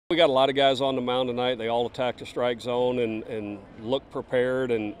We got a lot of guys on the mound tonight. They all attacked the strike zone and looked prepared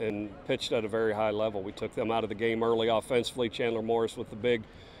and pitched at a very high level. We took them out of the game early offensively. Chandler Morris with the big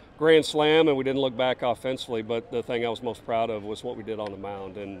grand slam, and we didn't look back offensively, but the thing I was most proud of was what we did on the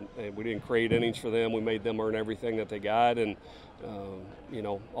mound, and we didn't create innings for them. We made them earn everything that they got, and you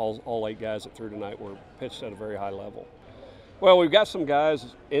know, all 8 guys that threw tonight were pitched at a very high level. Well, we've got some guys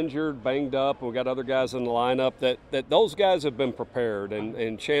injured, banged up, and we've got other guys in the lineup that those guys have been prepared,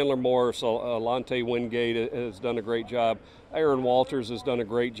 and Chandler Morris, Alante Wingate has done a great job. Aaron Walters has done a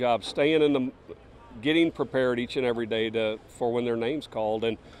great job staying in the, getting prepared each and every day for when their name's called,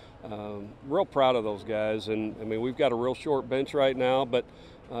 and real proud of those guys. And I mean, we've got a real short bench right now, but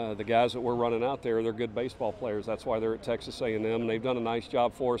the guys that we're running out there, they're good baseball players. That's why they're at Texas A&M, and they've done a nice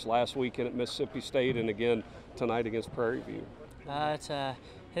job for us last weekend at Mississippi State and again tonight against Prairie View.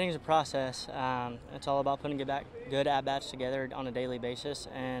 Hitting is a process. It's all about putting good at-bats together on a daily basis,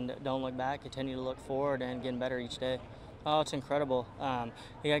 and don't look back, continue to look forward and getting better each day. Oh, it's incredible.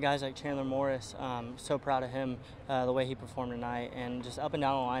 You got guys like Chandler Morris. So proud of him, the way he performed tonight, and just up and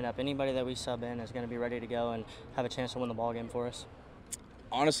down the lineup. Anybody that we sub in is going to be ready to go and have a chance to win the ball game for us.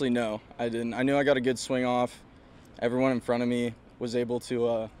 Honestly, no, I didn't. I knew I got a good swing off. Everyone in front of me was able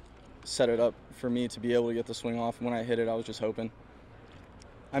to set it up for me to be able to get the swing off. When I hit it, I was just hoping.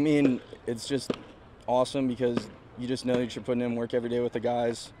 I mean, it's just awesome because you just know that you're putting in work every day with the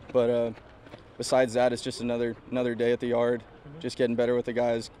guys. But besides that, it's just another day at the yard, just getting better with the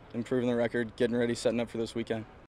guys, improving the record, getting ready, setting up for this weekend.